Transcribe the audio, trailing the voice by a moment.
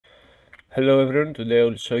Hello everyone, today I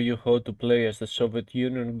will show you how to play as the Soviet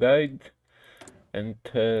Union guide, and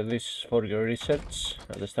this is for your research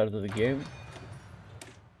at the start of the game.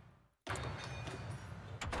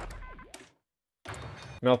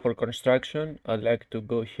 Now for construction, I like to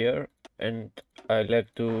go here, and I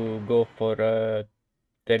like to go for a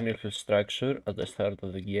technical structure at the start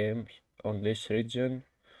of the game on this region,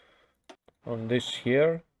 on this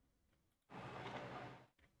here,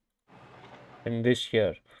 and this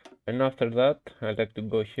here. And after that, I like to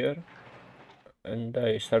go here, and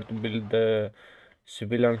I start to build the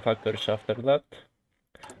civilian factories after that,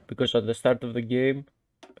 because at the start of the game,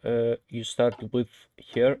 you start with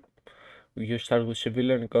here. You start with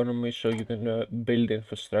civilian economy, so you can build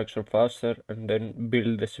infrastructure faster and then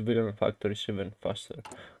build the civilian factories even faster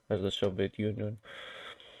as the Soviet Union.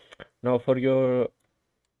 Now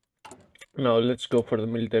now let's go for the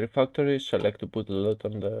military factories. I like to put a lot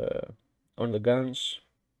on the guns.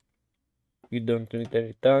 You don't need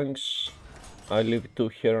any tanks. I leave 2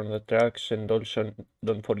 here on the tracks, and also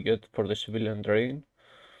don't forget for the civilian train.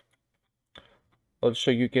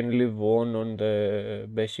 Also, you can leave 1 on the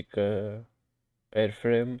basic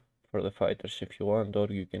airframe for the fighters if you want, or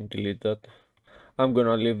you can delete that. I'm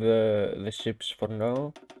gonna leave the ships for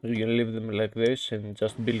now. You can leave them like this and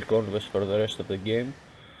just build convoys for the rest of the game.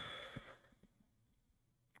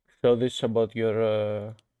 So this is about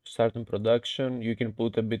your starting production. You can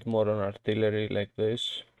put a bit more on artillery like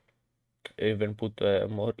this, even put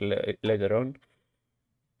more later on.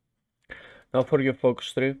 Now for your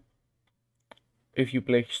focus tree, if you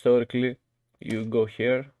play historically, you go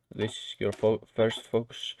here. This is your first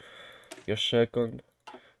focus, your second,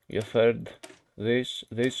 your third, this.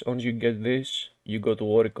 Once you get this, you go to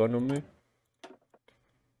war economy.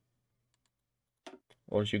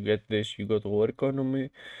 Once you get this, you go to war economy.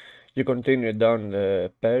 You continue down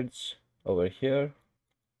the purge over here,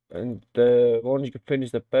 and once you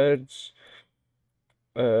finish the purge,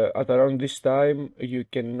 at around this time, you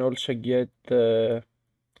can also get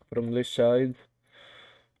from this side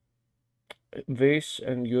this,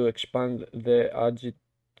 and you expand the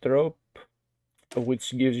agit-trope,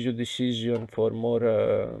 which gives you decision for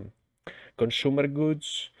more consumer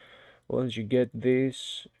goods. Once you get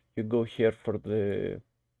this, you go here for the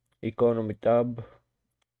economy tab.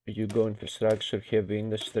 You go infrastructure, heavy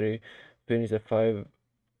industry, finish the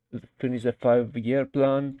 5-year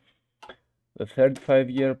plan, the third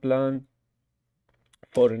 5-year plan,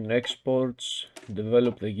 foreign exports,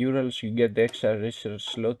 develop the Urals. You get the extra research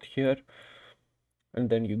slot here, and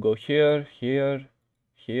then you go here, here,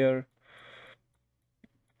 here,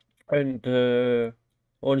 and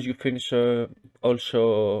once you finish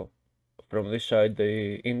also from this side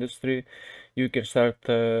the industry, you can start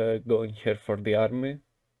going here for the army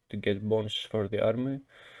to get bonuses for the army.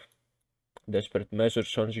 Desperate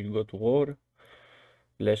measures once you go to war.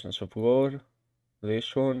 Lessons of war.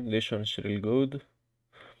 This one's really good.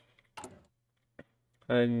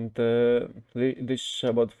 And this is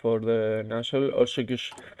about for the national. Also,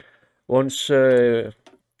 once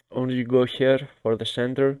you go here for the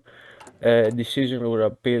center, decision will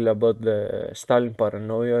appeal about the Stalin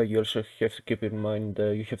paranoia. You also have to keep in mind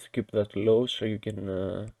you have to keep that low, so you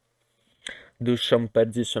can do some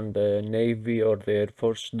purges on the Navy or the Air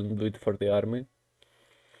Force. Don't do it for the Army.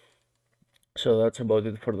 So that's about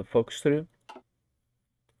it for the focus tree.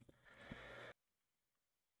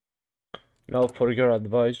 Now for your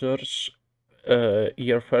advisors,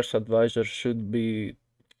 your first advisor should be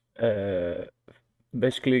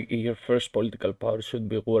basically your first political power should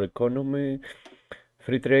be war economy,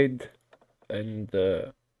 free trade, and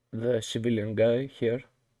the civilian guy here.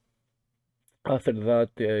 After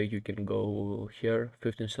that, you can go here,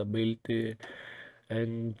 15 stability,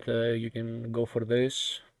 and you can go for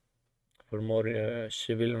this for more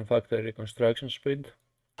civilian factory construction speed.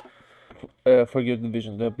 For your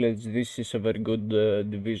division templates, this is a very good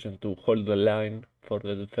division to hold the line for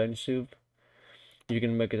the defensive. You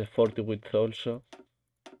can make it a 40 width also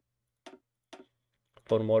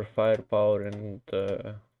for more firepower and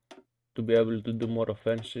to be able to do more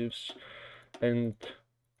offensives. And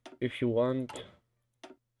if you want,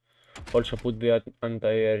 also put the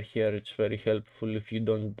anti-air here. It's very helpful if you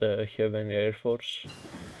don't have any air force.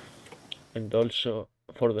 And also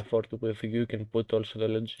for the 40 width, you can put also the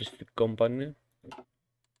logistic company.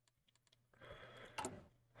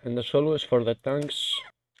 And as always for the tanks,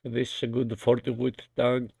 this is a good 40 width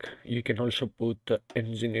tank. You can also put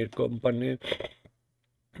engineer company,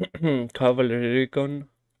 cavalry recon,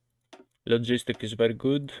 logistic is very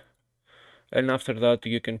good. And after that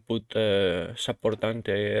you can put support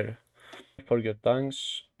anti-air. For your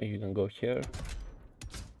tanks, you can go here,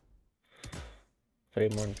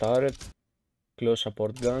 3-man turret, close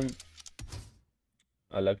support gun.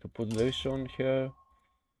 I like to put this on here.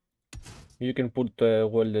 You can put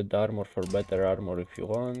welded armor for better armor if you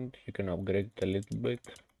want. You can upgrade it a little bit.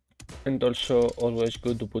 And also always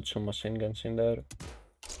good to put some machine guns in there.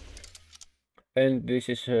 And this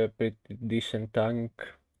is a pretty decent tank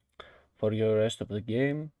for your rest of the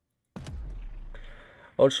game.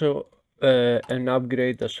 Also an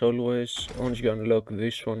upgrade as always, once you unlock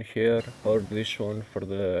this one here or this one for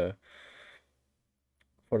the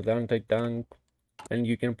anti-tank, and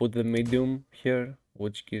you can put the medium here,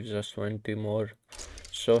 which gives us 20 more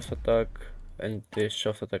soft attack, and the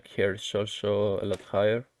soft attack here is also a lot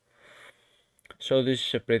higher. So this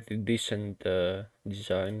is a pretty decent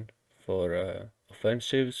design for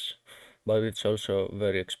offensives, but it's also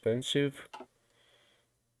very expensive.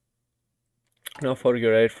 Now for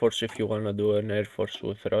your air force, if you wanna do an air force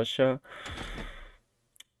with Russia,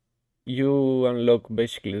 you unlock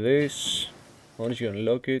basically this. Once you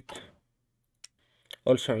unlock it,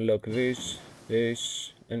 also unlock this,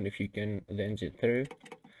 and if you can, the engine 3.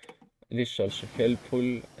 This is also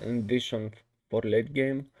helpful, and this one for late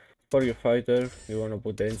game. For your fighter, you wanna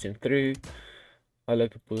put the engine 3. I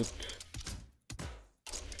like to put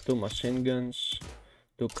 2 machine guns,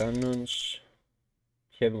 2 cannons,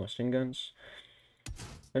 heavy machine guns.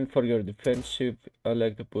 And for your defensive, I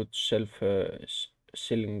like to put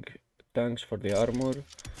self-sealing tanks for the armor.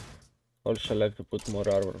 Also like to put more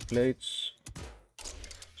armor plates.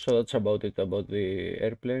 So that's about it about the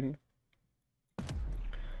airplane.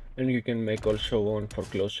 And you can make also one for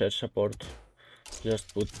close air support.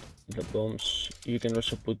 Just put the bombs. You can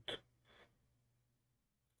also put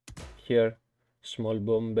here small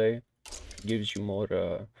bomb bay. Gives you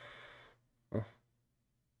more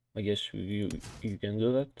I guess you can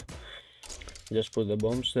do that. Just put the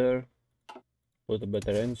bombs there. Put a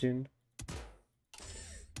better engine.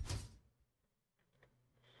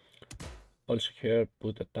 Also here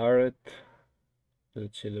put a turret.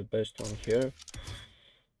 Let's see the best one here.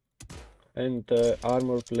 And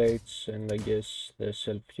armor plates, and I guess the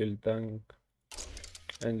self-fuel tank.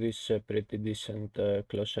 And this pretty decent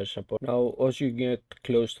close air support. Now as you get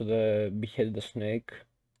close to the beheaded snake,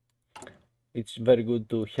 it's very good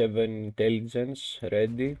to have an intelligence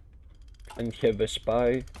ready and have a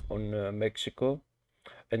spy on Mexico.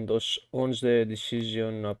 And once the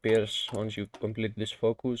decision appears, once you complete this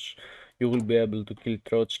focus, you will be able to kill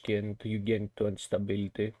Trotsky and you gain 20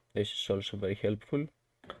 stability. This is also very helpful.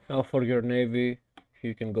 Now for your navy,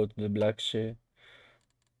 you can go to the Black Sea.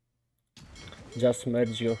 Just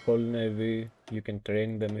merge your whole navy. You can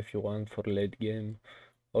train them if you want for late game.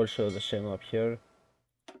 Also the same up here.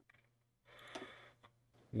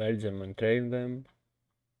 Merge them and train them.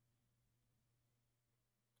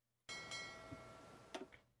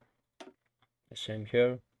 The same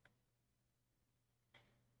here.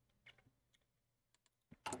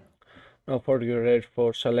 Now for your air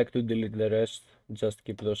force, I like to delete the rest. Just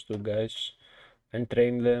keep those 2 guys and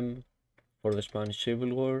train them for the Spanish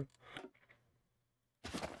Civil War.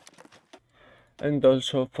 And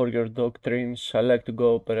also for your doctrines, I like to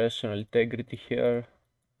go operational integrity here.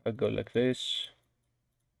 I go like this.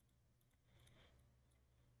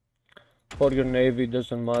 For your navy,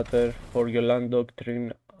 doesn't matter. For your land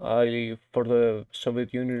doctrine, for the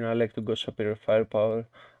Soviet Union, I like to go superior firepower.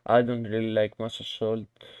 I don't really like mass assault.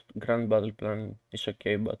 Grand battle plan is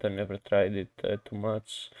okay, but I never tried it too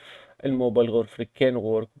much. And mobile warfare can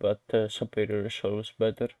work, but superior is always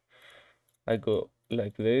better. I go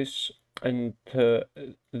like this, and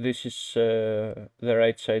this is the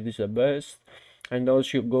right side is the best. And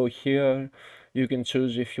also you go here, you can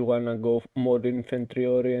choose if you wanna go more infantry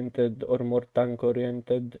oriented or more tank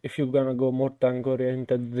oriented. If you're gonna go more tank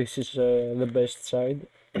oriented, this is the best side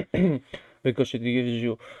because it gives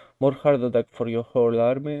you more hard attack for your whole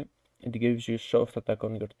army. It gives you soft attack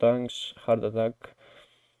on your tanks, hard attack,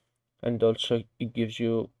 and also it gives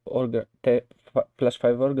you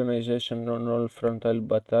 +5 organization on all frontal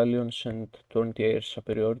battalions and 20 air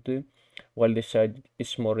superiority, while this side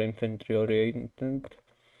is more infantry oriented.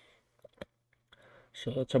 So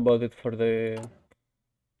that's about it for the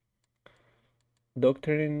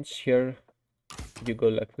doctrines. Here you go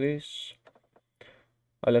like this.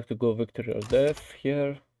 I like to go victory or death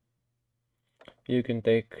here. You can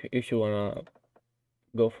take, if you wanna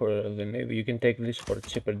go for the navy, you can take this for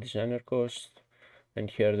cheaper designer cost, and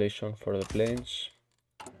here this one for the planes.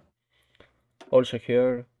 Also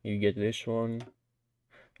here you get this one.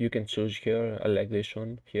 You can choose here. I like this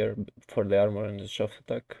one here for the armor and the soft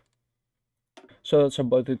attack. So that's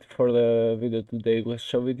about it for the video today with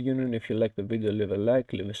Soviet Union. If you like the video, leave a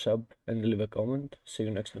like, leave a sub, and leave a comment. See you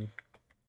next time.